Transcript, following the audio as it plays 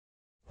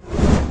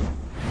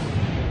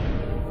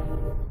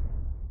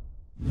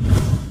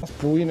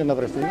fouine and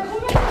everything.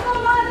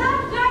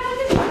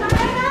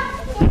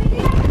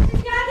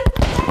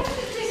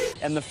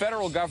 And the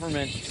federal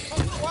government,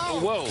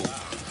 whoa.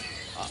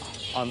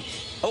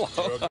 Hello.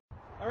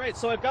 All right,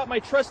 so I've got my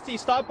trusty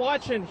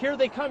stopwatch, and here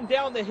they come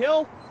down the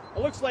hill.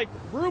 It looks like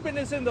Ruben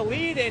is in the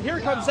lead, and here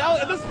comes Al.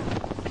 And this...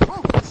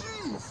 Oh,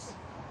 jeez!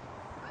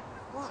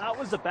 That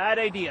was a bad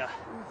idea.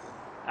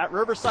 At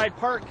Riverside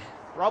Park,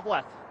 Rob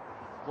Leth,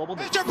 Global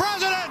News. Mr.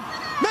 President!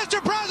 Mr.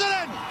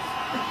 President!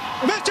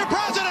 Mr.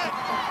 President!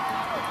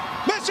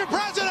 Mr.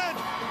 President!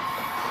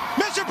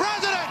 Mr.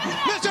 President!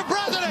 Mr.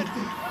 President!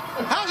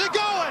 How's it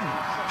going?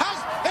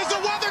 Is the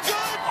weather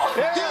good?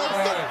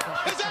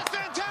 Yeah. Is that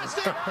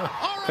fantastic?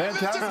 All right,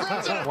 Fantastic. Mr.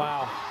 President!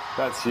 Wow.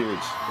 That's huge.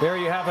 There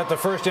you have it, the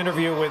first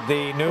interview with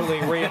the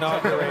newly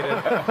re-inaugurated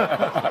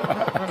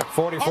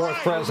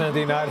 44th President of the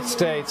United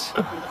States.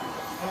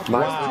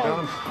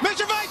 Wow.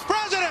 Mr. Vice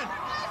President!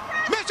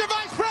 Mr.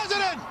 Vice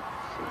President!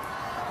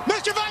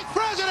 Mr. Vice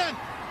President!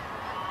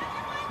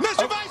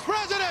 Mr. Vice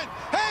President!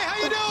 Hey, how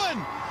you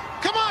doing?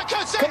 Come on,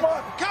 come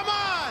on! Come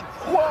on!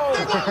 Whoa!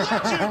 They won't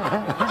let you!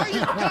 Are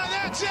you?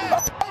 That's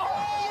it!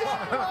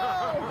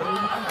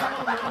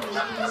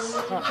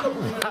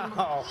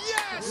 Wow.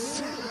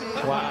 Yes!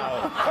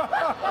 Wow.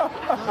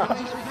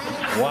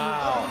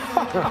 Wow.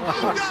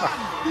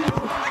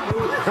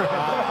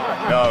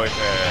 No, it's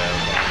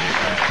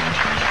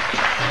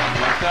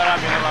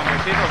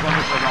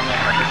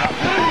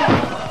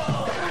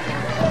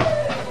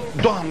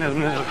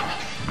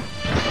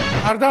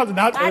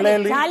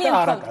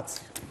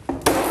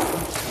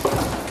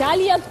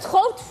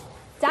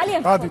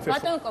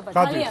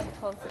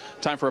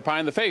Time for a pie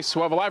in the face.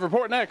 We'll have a live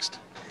report next.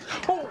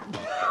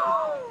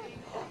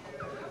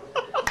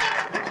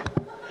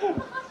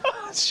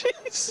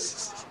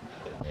 Jesus.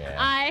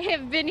 I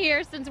have been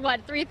here since,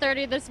 what,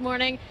 3:30 this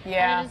morning?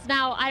 Yeah. And it is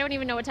now, I don't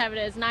even know what time it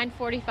is,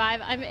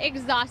 9:45. I'm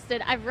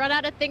exhausted. I've run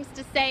out of things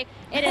to say.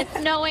 It is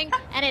snowing,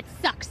 and it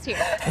sucks here.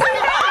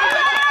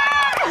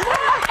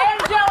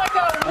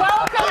 Angelica,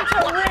 welcome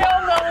to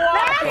Real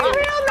Milwaukee. That's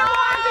Real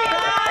Milwaukee.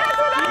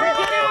 You're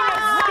getting a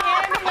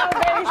standing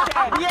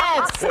ovation.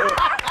 Yes.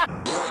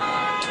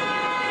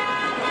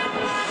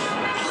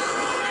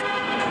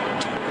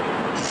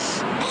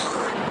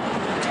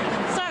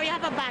 Sorry, I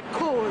have a bad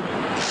cold.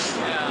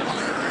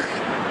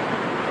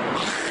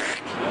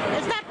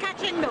 It's not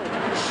catching though.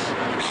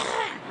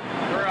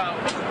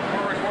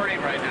 We're recording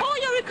right now. Oh,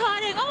 you're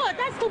recording? Oh,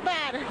 that's too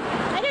bad.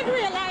 I didn't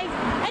realize.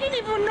 I didn't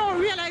even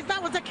realize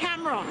that was a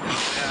camera.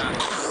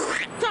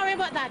 Yeah. Sorry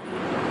about that.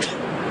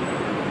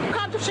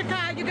 Come to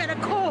Chicago, you get a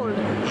cold.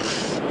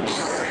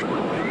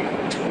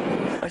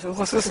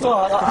 What's this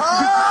story?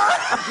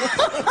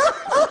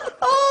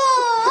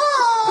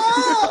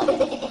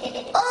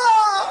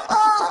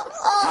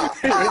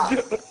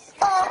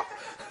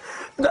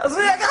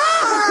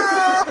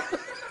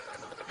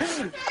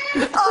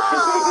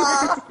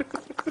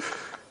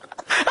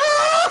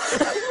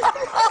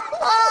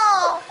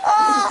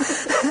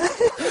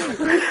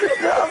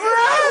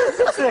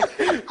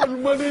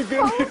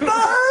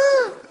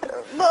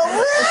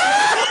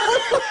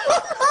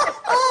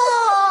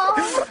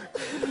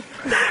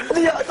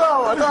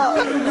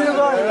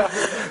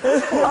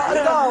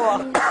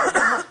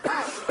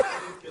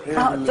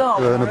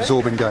 An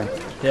absorbing game.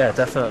 Yeah,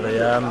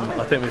 definitely.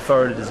 I think we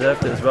thoroughly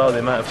deserved it as well. The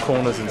amount of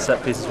corners and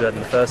set pieces we had in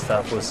the first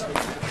half was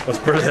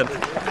brilliant.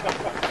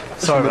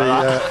 Sorry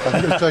about that. I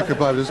think it was Jacob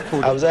Bowler's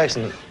called. I was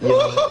excellent.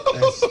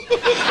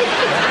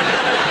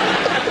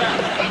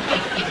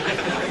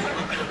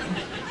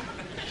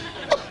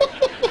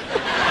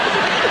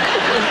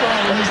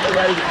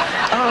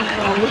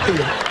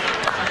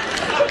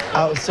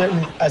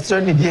 I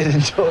certainly did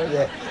enjoy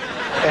that.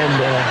 And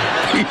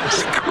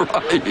he's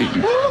crying.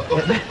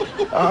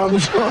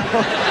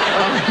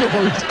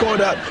 He's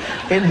caught up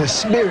in the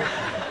spirit.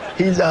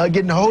 He's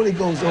getting the Holy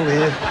Ghost over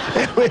here.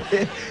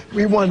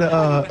 We want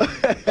to.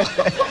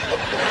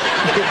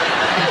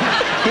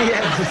 He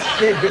has the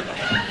spirit.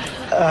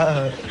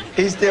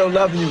 He still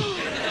loves you.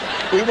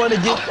 We want to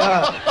get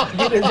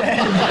his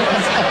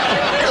address.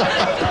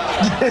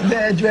 Get his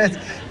address,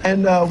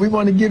 and we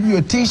want to give you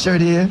a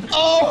T-shirt here.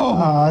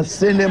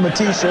 Send him a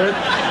T-shirt.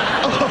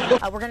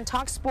 We're going to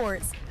talk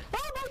sports.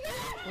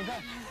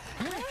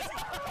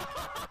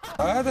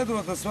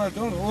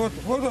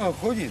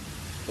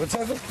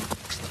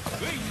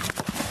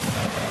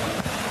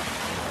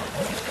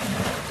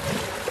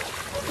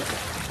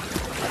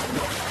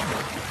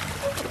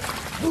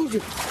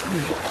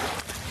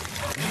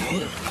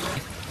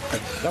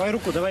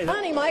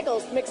 Connie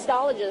Michaels,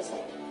 mixologist.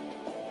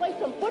 Play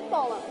some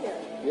football up here.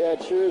 Yeah,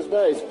 it sure is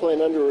nice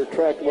playing under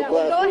retractable glass.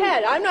 Well, go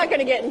ahead. I'm not going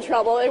to get in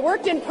trouble. It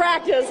worked in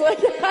practice. Like,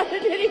 how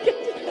did he get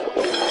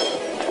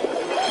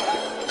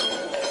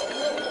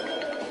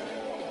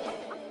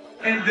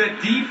And the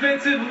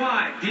defensive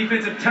line,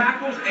 defensive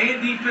tackles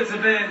and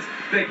defensive ends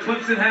that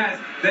Clemson has,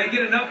 they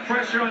get enough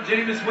pressure on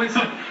Jameis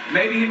Winston.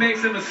 Maybe he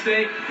makes a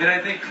mistake, and I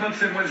think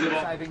Clemson wins the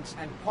ball. Savings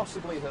and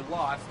possibly her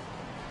life.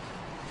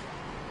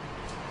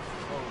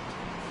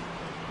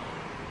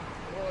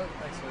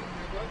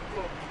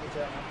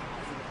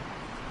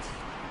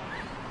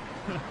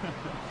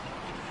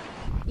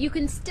 You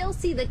can still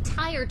see the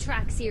tire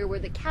tracks here where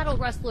the cattle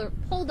rustler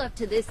pulled up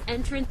to this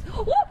entrance.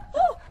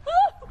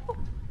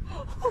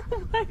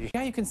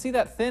 Yeah, you can see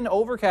that thin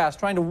overcast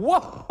trying to,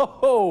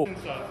 whoa!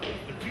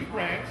 The two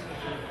brands,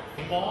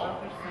 the ball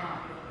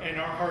and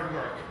our hard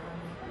work.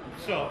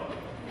 So,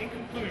 in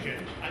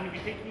conclusion, I'm going to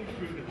be taking you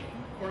through the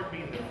court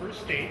being the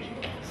first stage,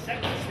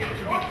 second stage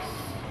will be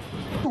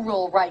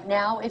rule right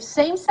now if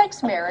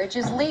same-sex marriage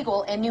is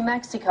legal in New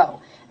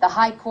Mexico. The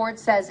High Court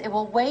says it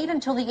will wait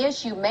until the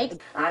issue makes...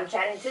 I'm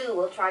chatting too.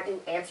 We'll try to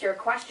answer your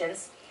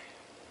questions.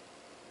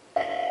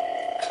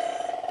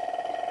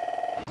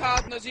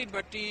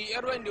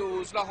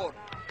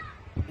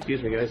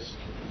 Excuse me, guys.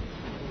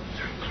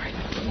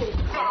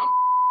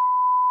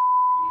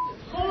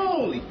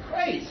 Holy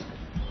Christ!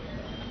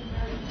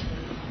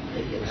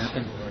 What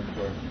happened?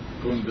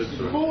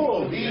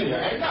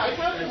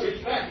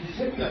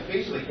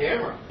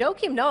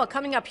 Joakim Noah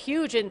coming up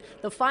huge in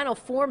the final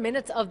 4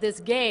 minutes of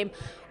this game.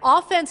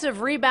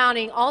 Offensive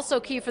rebounding also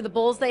key for the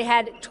Bulls. They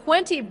had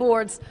 20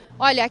 boards.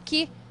 Olha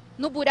aqui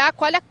no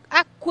buraco, olha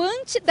a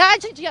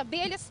quantidade de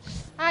abelhas.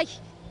 Ai,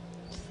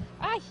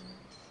 ai,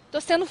 tô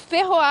sendo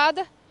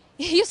ferroada.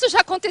 E isso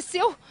já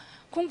aconteceu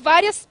com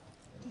várias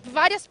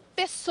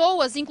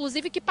pessoas,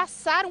 inclusive que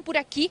passaram por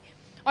aqui.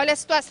 Olha, a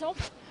situação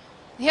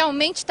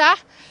realmente tá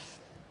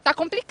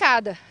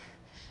complicada.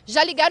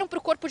 Já ligaram para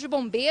o Corpo de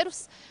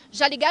Bombeiros,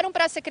 já ligaram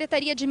para a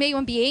Secretaria de Meio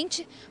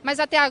Ambiente, mas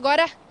até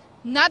agora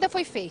nada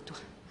foi feito.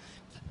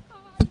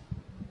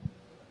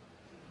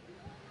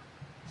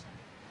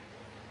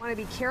 Want to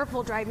be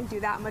careful driving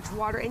through that much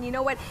water, and you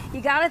know what?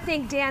 You got to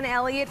thank Dan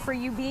Elliott for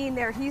you being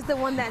there. He's the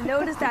one that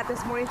noticed that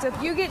this morning. So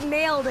if you get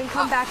nailed and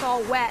come back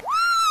all wet,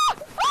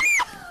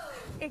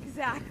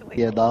 exactly.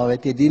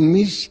 Davet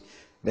edilmiş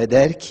ve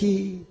der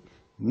ki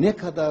ne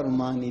kadar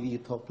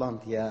manevi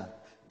toplantıya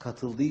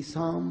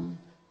katıldıysam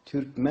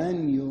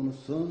Türkmen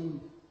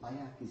Yunus'un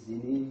ayak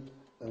izini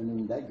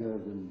önümde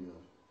gördüm diyor.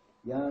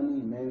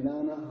 Yani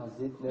Mevlana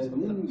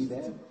Hazretlerinin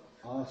bile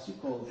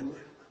aşık oldu.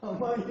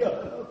 Aman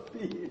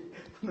yarabbi,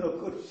 bunu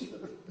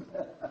kurşun.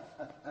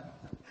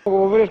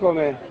 Εγώ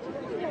βρίσκομαι.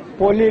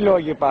 Πολλοί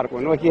λόγοι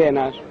υπάρχουν, όχι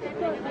ένας.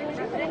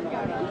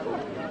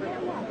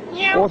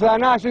 Ο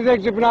Θανάσης δεν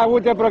ξυπνά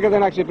ούτε πρόκειται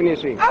να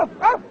ξυπνήσει.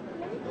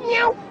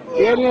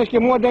 Οι Έλληνες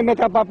κοιμούνται με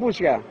τα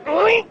παπούσια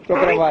στο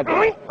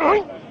κρεβάτι.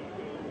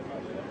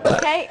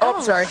 Okay.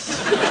 Oh, sorry.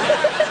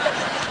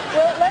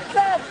 Well, let's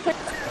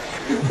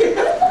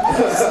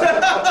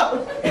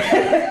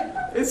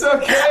It's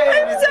okay.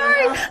 I'm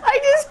sorry. I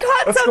just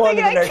caught Let's something. Go on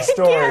to the next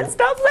story. Can't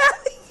stop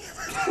laughing.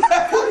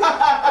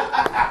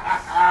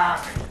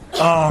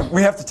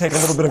 We have to take a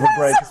little bit of a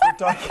break because we're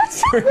talking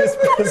serious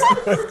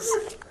business.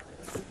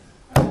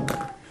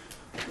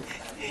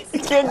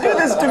 You can't do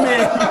this to me.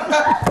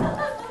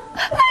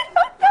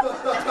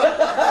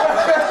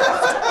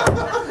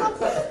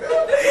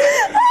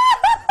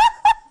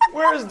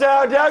 Where's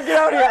Dow? Dow, get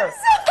out here.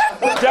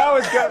 Dow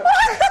is good.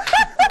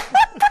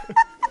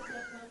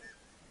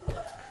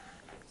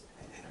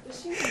 Is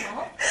she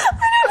small?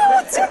 I don't know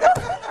what's wrong.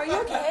 Are you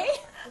okay?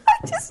 I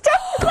just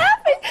started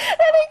laughing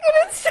and I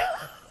couldn't stop.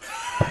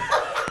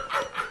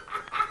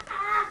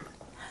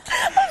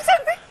 I'm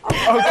sorry.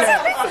 Okay.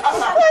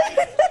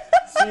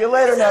 See you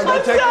later now. Go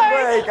take a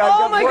break. I've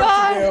got work to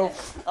do.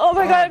 Oh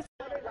my God.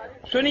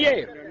 सुनिए,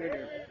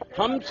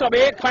 हम सब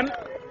एक fun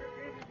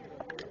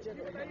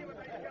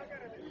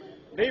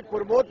नहीं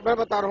प्रमोद मैं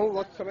बता रहा हूँ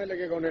बहुत समय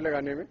लगेगा उन्हें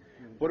लगाने में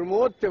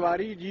प्रमोद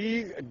तिवारी जी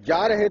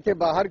जा रहे थे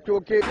बाहर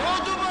क्योंकि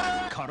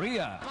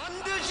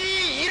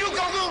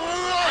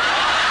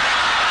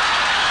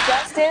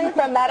Justin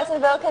from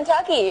Madisonville,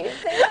 Kentucky.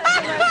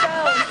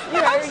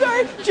 I'm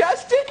sorry,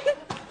 Justin?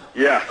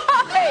 Yeah.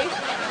 Hey.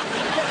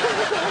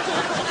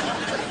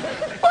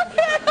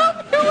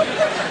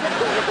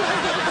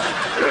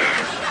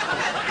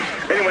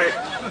 Anyway,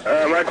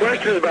 my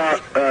question is about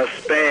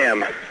spam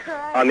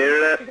on the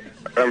internet.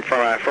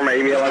 From my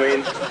email, I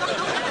mean.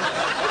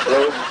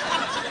 Hello?